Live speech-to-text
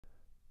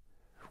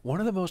One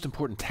of the most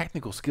important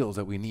technical skills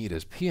that we need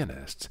as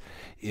pianists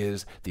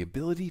is the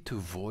ability to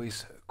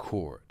voice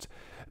chords.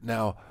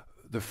 Now,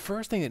 the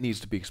first thing that needs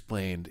to be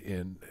explained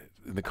in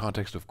the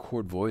context of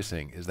chord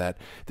voicing is that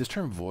this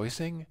term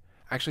voicing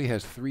actually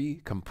has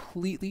three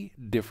completely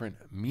different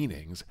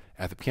meanings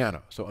at the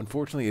piano. So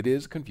unfortunately it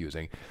is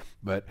confusing,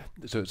 but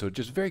so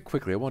just very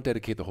quickly, I won't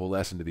dedicate the whole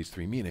lesson to these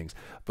three meanings,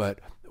 but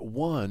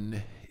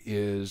one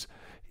is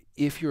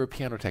if you're a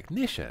piano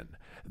technician,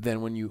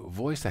 then when you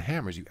voice the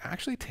hammers, you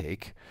actually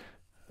take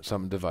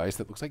some device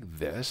that looks like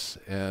this,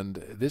 and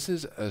this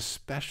is a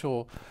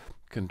special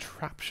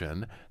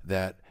contraption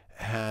that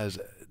has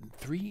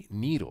three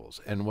needles,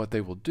 and what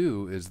they will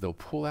do is they'll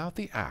pull out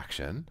the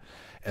action,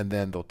 and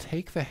then they'll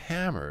take the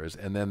hammers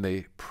and then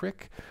they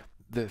prick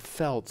the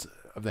felts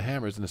of the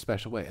hammers in a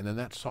special way, and then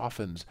that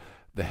softens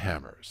the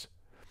hammers.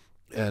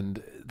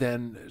 And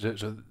then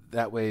so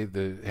that way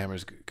the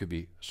hammers could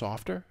be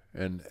softer,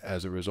 and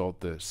as a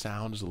result the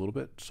sound is a little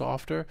bit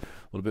softer,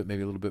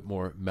 maybe a little bit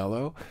more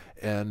mellow.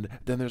 And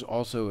then there's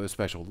also a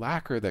special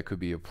lacquer that could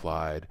be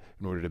applied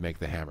in order to make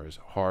the hammers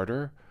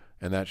harder,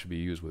 and that should be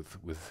used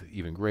with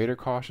even greater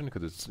caution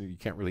because you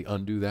can't really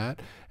undo that.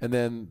 And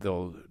then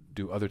they'll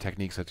do other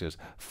techniques such as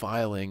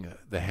filing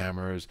the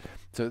hammers.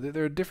 So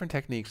there are different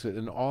techniques,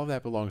 and all of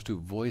that belongs to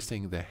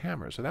voicing the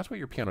hammer. So that's what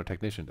your piano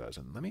technician does.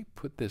 And let me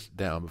put this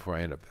down before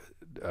I end up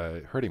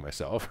hurting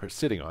myself or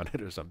sitting on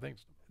it or something.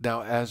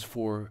 Now, as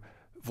for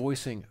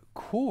voicing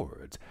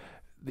chords,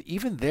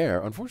 even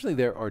there, unfortunately,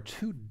 there are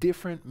two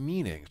different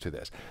meanings to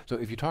this. So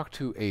if you talk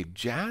to a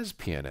jazz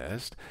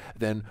pianist,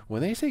 then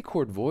when they say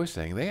chord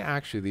voicing, they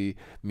actually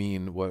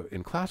mean what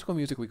in classical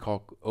music we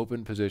call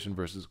open position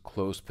versus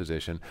close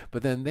position.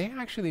 But then they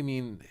actually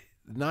mean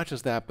not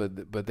just that,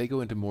 but they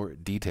go into more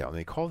detail, and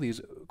they call these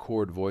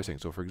chord voicing.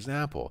 So for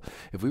example,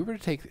 if we were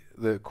to take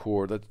the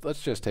chord,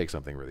 let's just take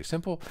something really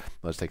simple.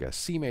 Let's take a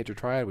C major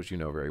triad, which you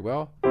know very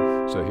well.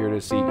 So here it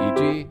is, C, E,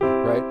 G,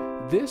 right?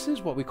 This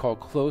is what we call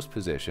close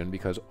position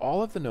because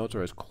all of the notes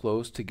are as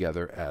close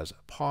together as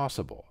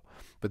possible.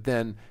 But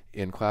then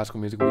in classical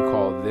music we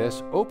call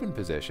this open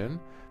position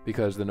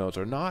because the notes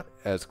are not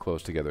as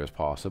close together as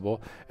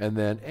possible. And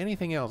then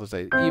anything else, let's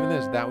say even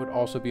this, that would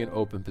also be an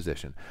open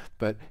position.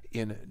 But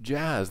in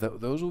jazz,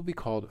 those will be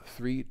called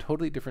three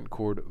totally different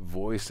chord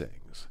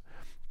voicings.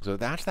 So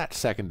that's that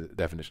second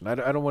definition. I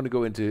don't want to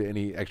go into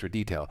any extra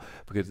detail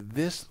because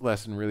this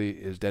lesson really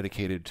is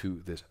dedicated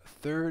to this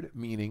third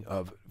meaning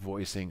of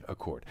voicing a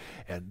chord.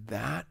 And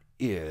that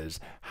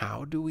is,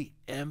 how do we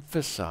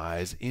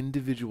emphasize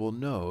individual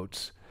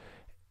notes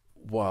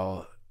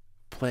while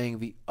playing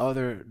the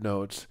other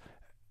notes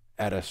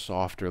at a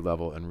softer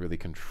level and really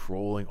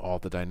controlling all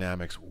the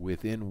dynamics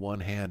within one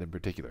hand in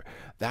particular.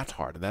 That's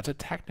hard, and that's a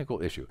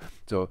technical issue.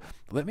 So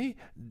let me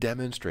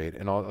demonstrate,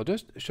 and I'll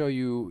just show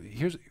you.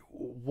 Here's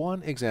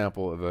one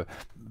example of a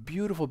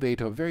beautiful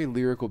Beethoven, very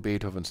lyrical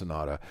Beethoven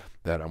sonata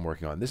that I'm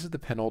working on. This is the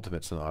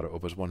penultimate sonata,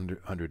 opus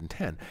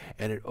 110,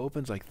 and it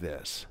opens like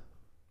this.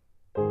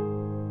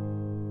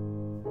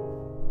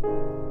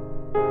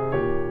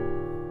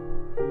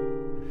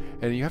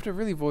 And you have to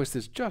really voice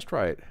this just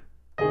right.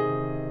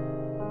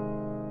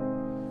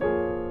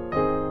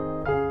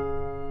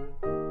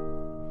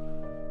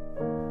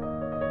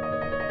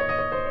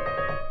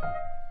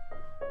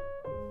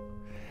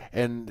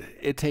 And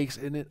it takes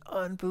an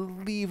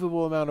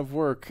unbelievable amount of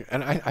work.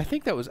 And I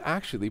think that was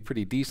actually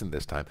pretty decent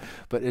this time.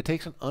 But it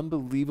takes an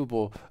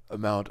unbelievable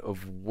amount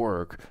of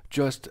work.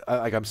 Just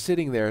like I'm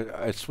sitting there,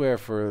 I swear,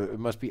 for it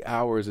must be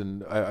hours.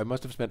 And I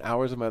must have spent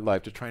hours of my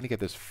life just trying to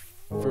get this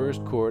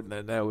first chord, and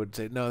then I would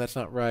say, no, that's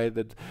not right,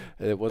 that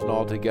it wasn't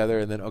all together,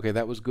 and then, okay,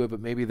 that was good, but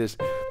maybe this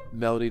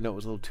melody note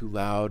was a little too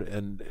loud,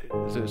 and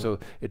so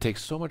it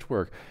takes so much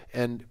work.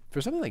 And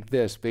for something like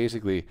this,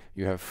 basically,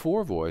 you have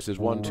four voices,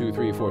 1, 2,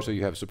 3, 4, so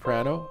you have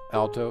soprano,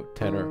 alto,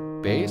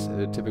 tenor, bass,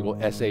 a typical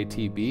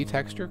SATB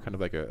texture, kind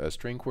of like a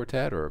string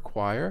quartet or a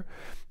choir,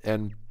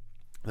 and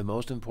the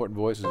most important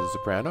voice is the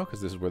soprano,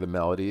 because this is where the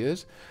melody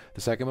is. The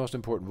second most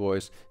important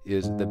voice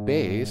is the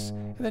bass,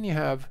 and then you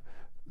have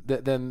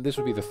then this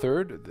would be the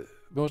third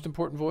most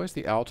important voice,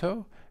 the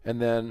alto,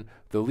 and then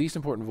the least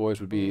important voice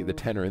would be the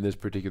tenor in this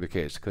particular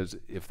case, because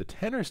if the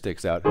tenor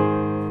sticks out,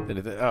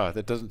 then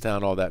that doesn't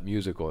sound all that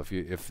musical.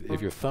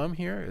 If your thumb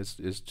here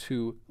is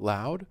too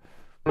loud,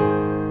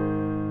 that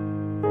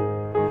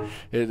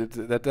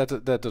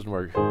doesn't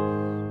work.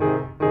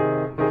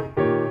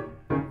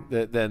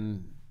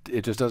 Then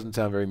it just doesn't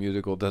sound very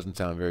musical, doesn't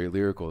sound very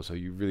lyrical, so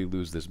you really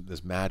lose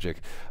this magic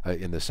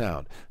in the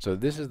sound. So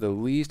this is the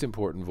least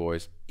important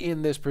voice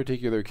in this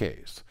particular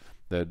case.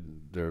 That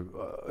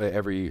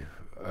every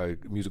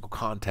musical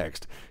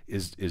context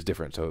is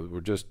different. So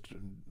we're just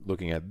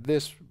looking at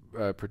this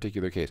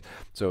particular case.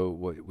 So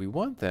what we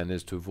want then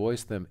is to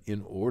voice them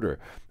in order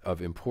of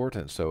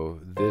importance. So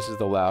this is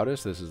the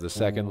loudest, this is the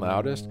second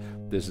loudest,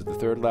 this is the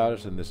third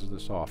loudest, and this is the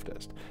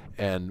softest.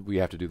 And we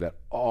have to do that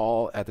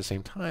all at the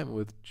same time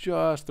with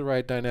just the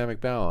right dynamic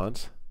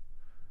balance.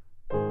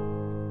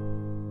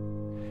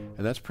 And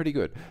and that's pretty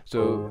good.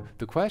 So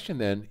the question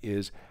then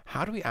is,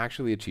 how do we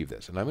actually achieve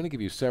this? And I'm going to give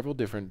you several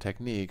different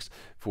techniques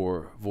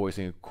for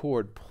voicing a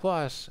chord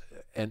plus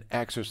an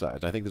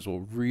exercise. I think this will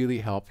really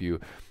help you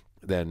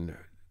then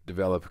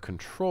develop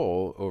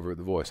control over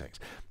the voicings.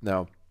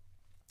 Now,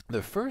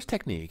 the first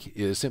technique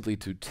is simply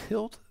to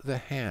tilt the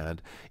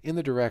hand in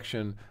the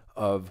direction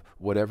of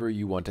whatever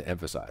you want to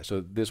emphasize. So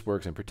this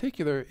works in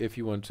particular if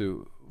you want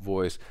to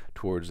voice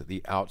towards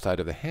the outside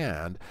of the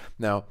hand.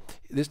 Now,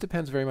 this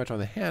depends very much on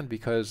the hand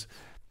because,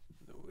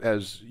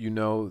 as you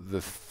know,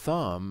 the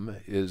thumb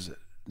is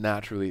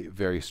naturally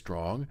very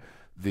strong.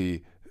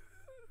 The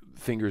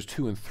fingers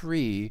 2 and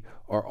 3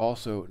 are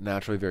also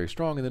naturally very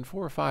strong, and then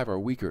 4 or 5 are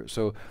weaker.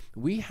 So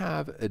we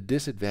have a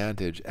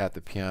disadvantage at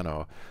the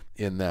piano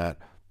in that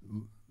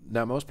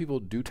now most people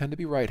do tend to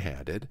be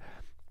right-handed,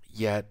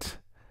 yet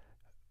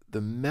the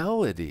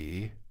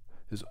melody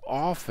is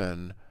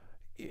often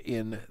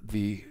it's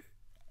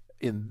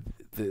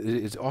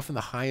often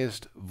the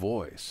highest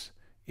voice.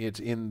 It's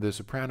in the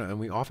soprano, and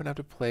we often have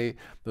to play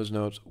those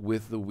notes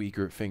with the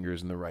weaker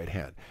fingers in the right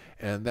hand,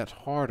 and that's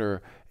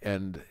harder.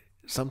 And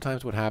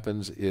sometimes what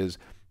happens is,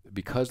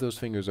 because those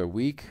fingers are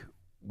weak,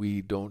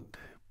 we don't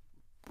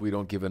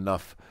give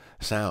enough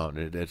sound.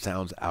 It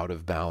sounds out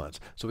of balance.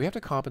 So we have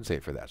to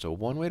compensate for that. So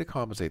one way to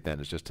compensate then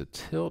is just to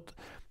tilt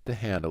the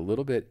hand a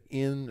little bit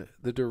in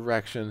the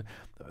direction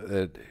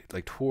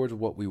like towards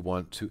what we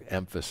want to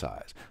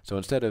emphasize. So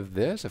instead of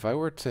this, if I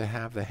were to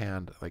have the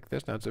hand like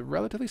this, now it's a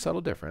relatively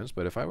subtle difference,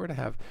 but if I were to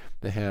have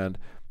the hand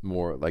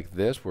more like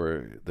this,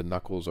 where the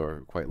knuckles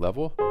are quite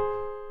level,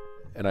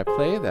 and I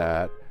play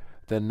that,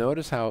 then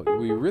notice how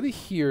we really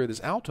hear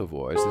this alto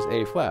voice, this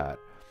A flat.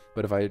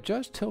 But if I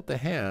just tilt the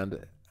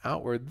hand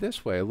outward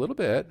this way a little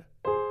bit,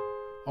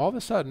 all of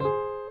a sudden,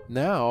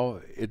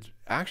 now it's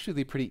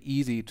actually pretty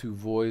easy to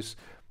voice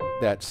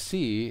that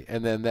C,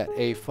 and then that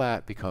A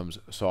flat becomes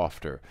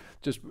softer,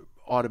 just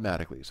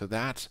automatically. So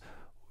that's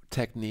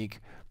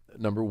technique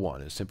number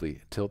one, is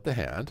simply tilt the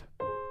hand.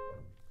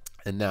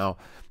 And now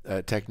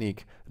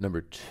technique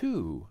number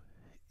two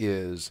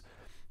is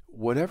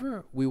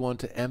whatever we want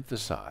to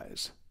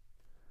emphasize,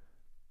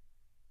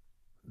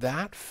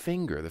 that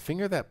finger, the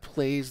finger that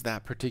plays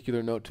that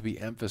particular note to be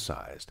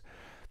emphasized,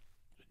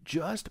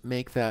 just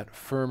make that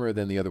firmer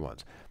than the other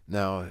ones.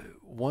 Now,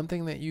 one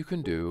thing that you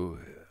can do,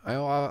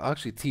 I'll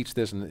actually teach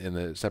this in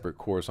a separate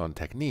course on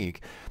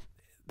technique,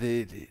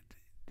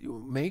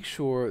 you make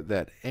sure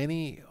that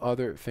any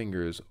other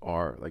fingers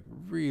are like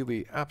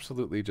really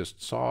absolutely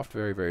just soft,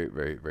 very, very,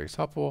 very, very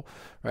supple,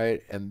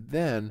 right? And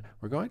then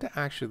we're going to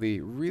actually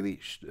really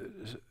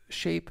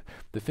shape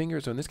the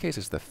fingers. So in this case,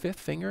 it's the fifth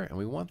finger, and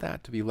we want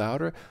that to be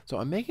louder. So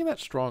I'm making that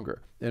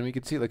stronger. And we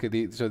can see like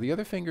so the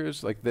other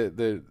fingers, like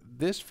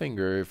this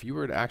finger, if you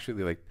were to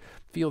actually like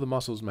feel the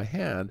muscles in my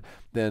hand,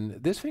 then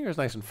this finger is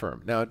nice and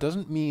firm. Now, it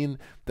doesn't mean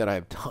that I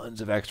have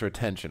tons of extra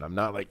tension. I'm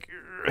not like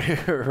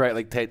right,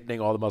 like tightening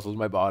all the muscles in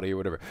my body or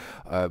whatever,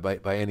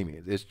 by any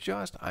means. It's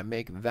just I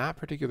make that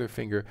particular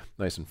finger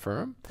nice and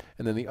firm,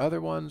 and then the other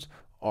ones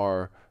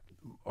are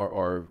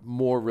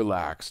more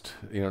relaxed.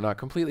 You know, not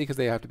completely, because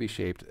they have to be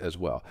shaped as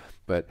well.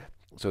 But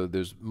so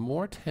there's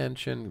more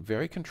tension,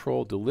 very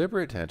controlled,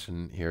 deliberate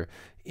tension here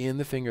in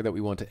the finger that we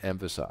want to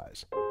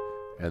emphasize,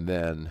 and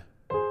then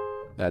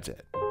that's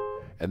it.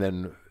 And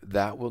then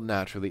that will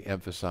naturally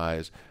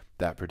emphasize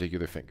that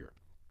particular finger.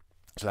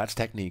 So that's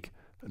technique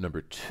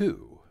number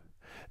two.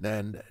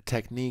 Then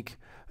technique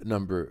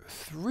number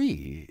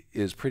three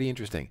is pretty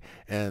interesting,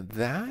 and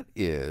that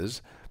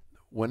is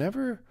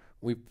whenever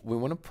we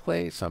want to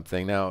play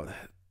something. Now,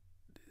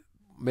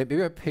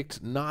 maybe I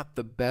picked not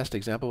the best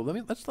example.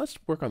 Let's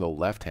work on the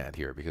left hand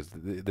here, because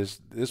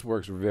this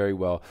works very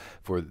well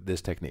for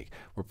this technique.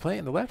 We're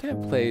playing, the left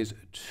hand plays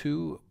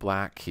two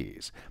black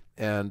keys.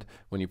 And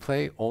when you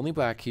play only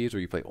black keys or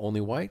you play only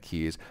white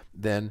keys,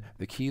 then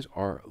the keys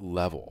are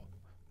level.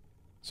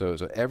 So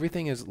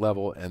everything is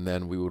level, and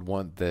then we would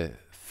want the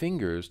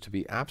fingers to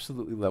be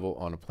absolutely level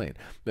on a plane.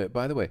 But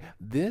by the way,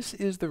 this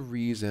is the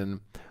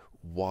reason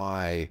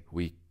why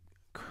we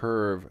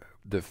curve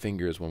the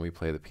fingers when we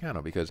play the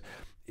piano, because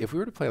if we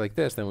were to play like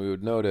this, then we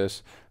would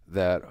notice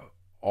that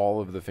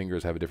all of the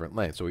fingers have a different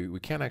length. So we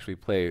can't actually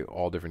play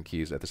all different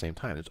keys at the same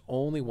time. It's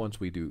only once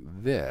we do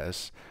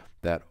this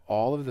that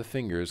all of the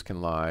fingers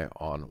can lie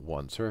on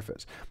one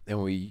surface.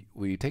 And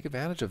we take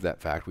advantage of that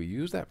fact. We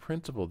use that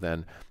principle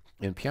then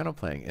in piano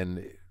playing,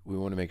 and we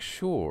want to make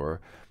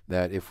sure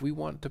that if we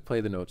want to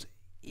play the notes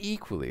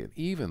equally and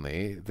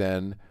evenly,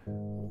 then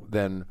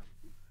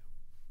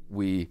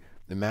we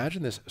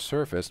imagine this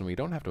surface, and we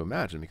don't have to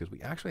imagine because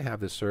we actually have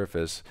this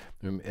surface,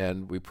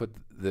 and we put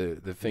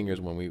the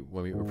fingers, when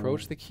we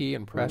approach the key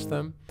and press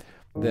them,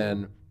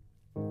 then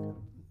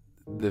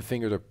the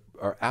fingers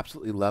are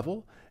absolutely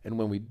level, and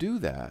when we do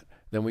that,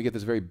 then we get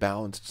this very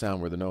balanced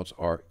sound where the notes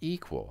are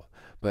equal.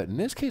 But in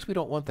this case, we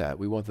don't want that.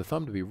 We want the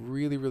thumb to be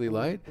really, really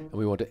light, and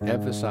we want to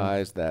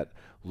emphasize that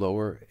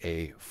lower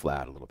A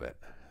flat a little bit.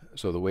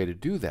 So the way to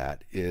do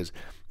that is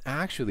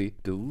actually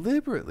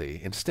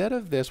deliberately, instead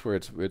of this where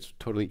it's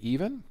totally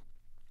even,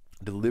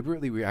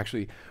 deliberately we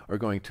actually are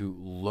going to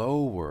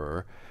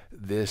lower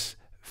this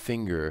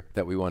finger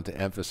that we want to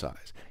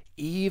emphasize,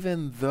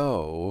 even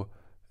though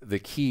the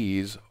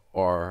keys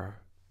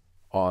are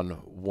on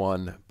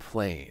one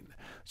plane.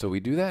 So we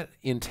do that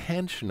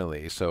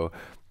intentionally. So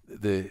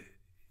the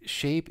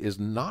shape is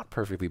not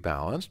perfectly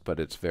balanced, but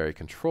it's very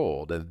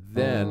controlled. And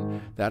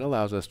then that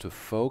allows us to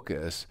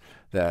focus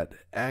that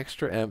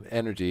extra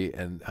energy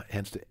and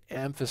hence to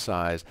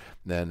emphasize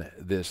then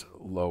this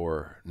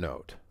lower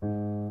note.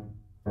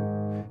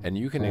 And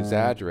you can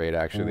exaggerate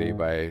actually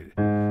by,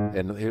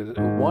 and here's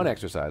one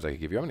exercise I can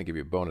give you. I'm going to give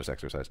you a bonus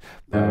exercise.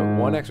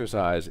 One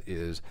exercise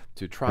is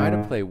to try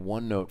to play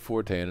one note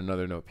forte and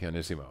another note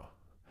pianissimo,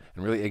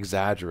 and really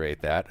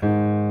exaggerate that.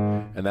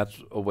 And that's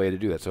a way to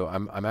do that. So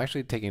I'm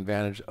actually taking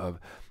advantage of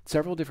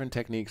several different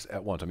techniques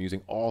at once. I'm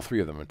using all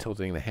three of them. I'm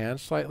tilting the hand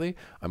slightly.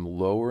 I'm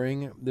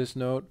lowering this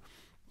note.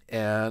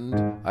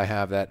 And I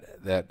have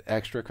that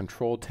extra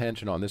controlled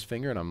tension on this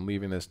finger, and I'm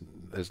leaving this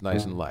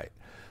nice and light.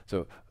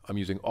 So I'm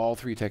using all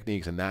three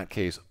techniques in that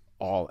case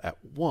all at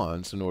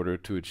once in order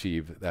to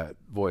achieve that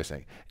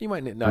voicing. You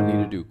might not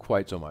need to do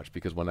quite so much,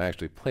 because when I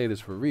actually play this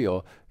for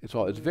real, it's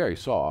very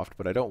soft,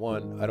 but I don't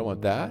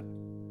want that.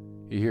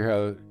 You hear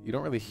how you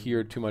don't really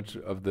hear too much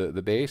of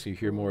the bass, you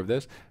hear more of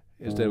this.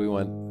 Instead we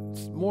want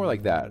more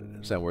like that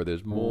sound where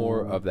there's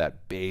more of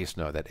that bass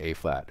note, that A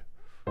flat.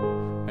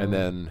 And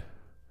then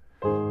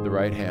the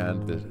right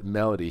hand, the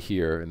melody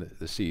here and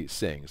the C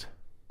sings.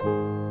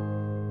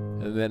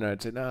 And then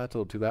I'd say, no, it's a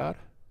little too loud.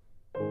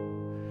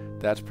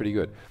 That's pretty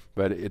good.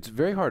 But it's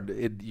very hard.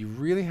 You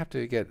really have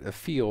to get a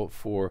feel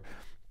for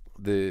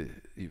the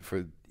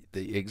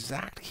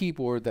exact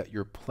keyboard that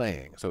you're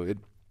playing. So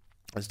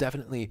it's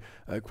definitely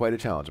quite a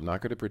challenge. I'm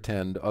not going to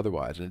pretend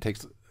otherwise. And it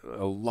takes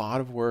a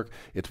lot of work.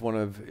 It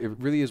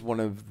really is one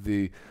of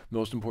the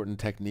most important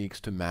techniques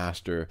to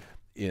master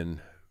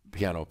in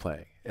piano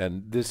playing.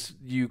 And this,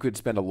 you could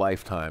spend a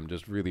lifetime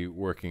just really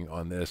working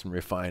on this and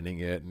refining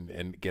it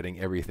and getting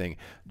everything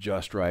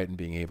just right and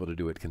being able to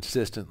do it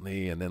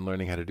consistently, and then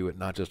learning how to do it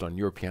not just on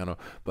your piano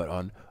but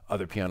on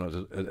other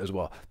pianos as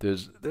well.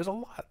 There's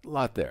a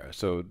lot there.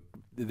 So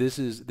this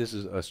is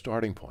a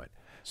starting point.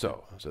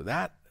 So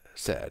that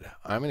said,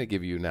 I'm going to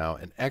give you now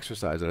an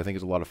exercise that I think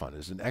is a lot of fun.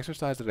 It's an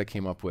exercise that I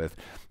came up with,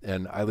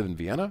 and I live in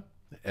Vienna.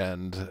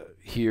 And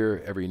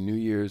here, every New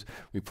Year's,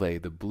 we play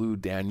the Blue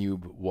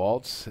Danube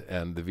Waltz,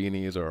 and the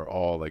Viennese are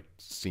all like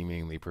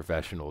seemingly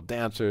professional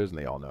dancers, and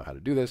they all know how to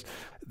do this.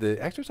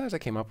 The exercise I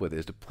came up with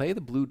is to play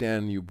the Blue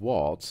Danube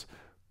Waltz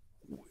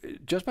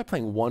just by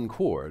playing one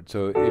chord.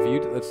 So if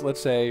you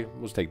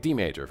let's take D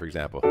major, for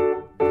example.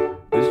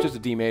 This is just a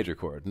D major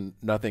chord,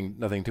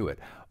 nothing to it.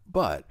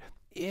 But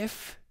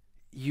if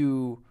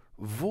you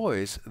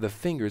voice the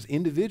fingers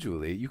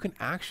individually, you can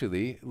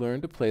actually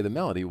learn to play the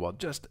melody while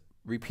just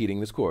repeating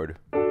this chord.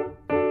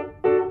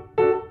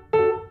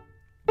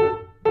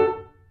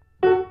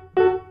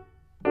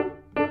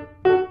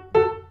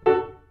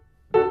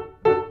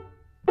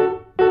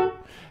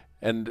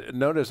 And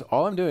notice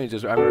all I'm doing is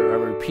just I'm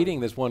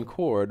repeating this one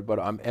chord, but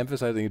I'm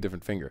emphasizing a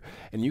different finger.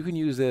 And you can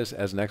use this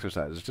as an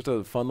exercise. It's just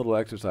a fun little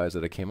exercise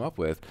that I came up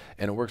with,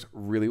 and it works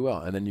really well.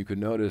 And then you can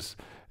notice,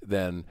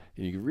 then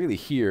you can really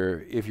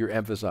hear if you're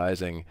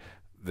emphasizing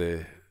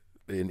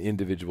an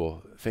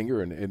individual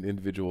finger, an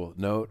individual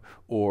note,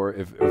 or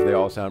if they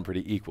all sound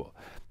pretty equal.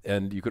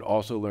 And you could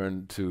also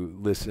learn to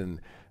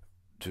listen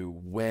to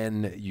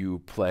when you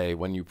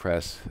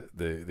press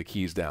the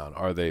keys down.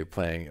 Are they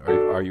playing?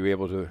 Are you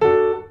able to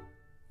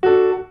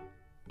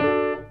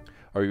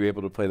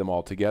play them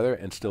all together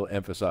and still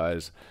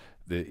emphasize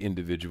the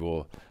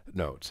individual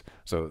notes?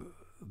 So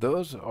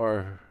those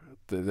are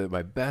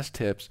my best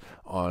tips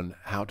on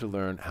how to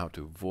learn how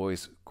to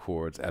voice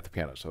chords at the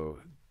piano. So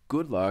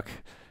good luck,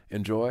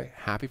 enjoy,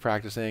 happy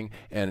practicing,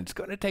 and it's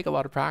going to take a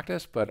lot of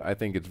practice, but I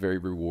think it's very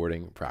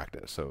rewarding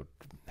practice. So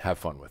have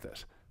fun with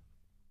this.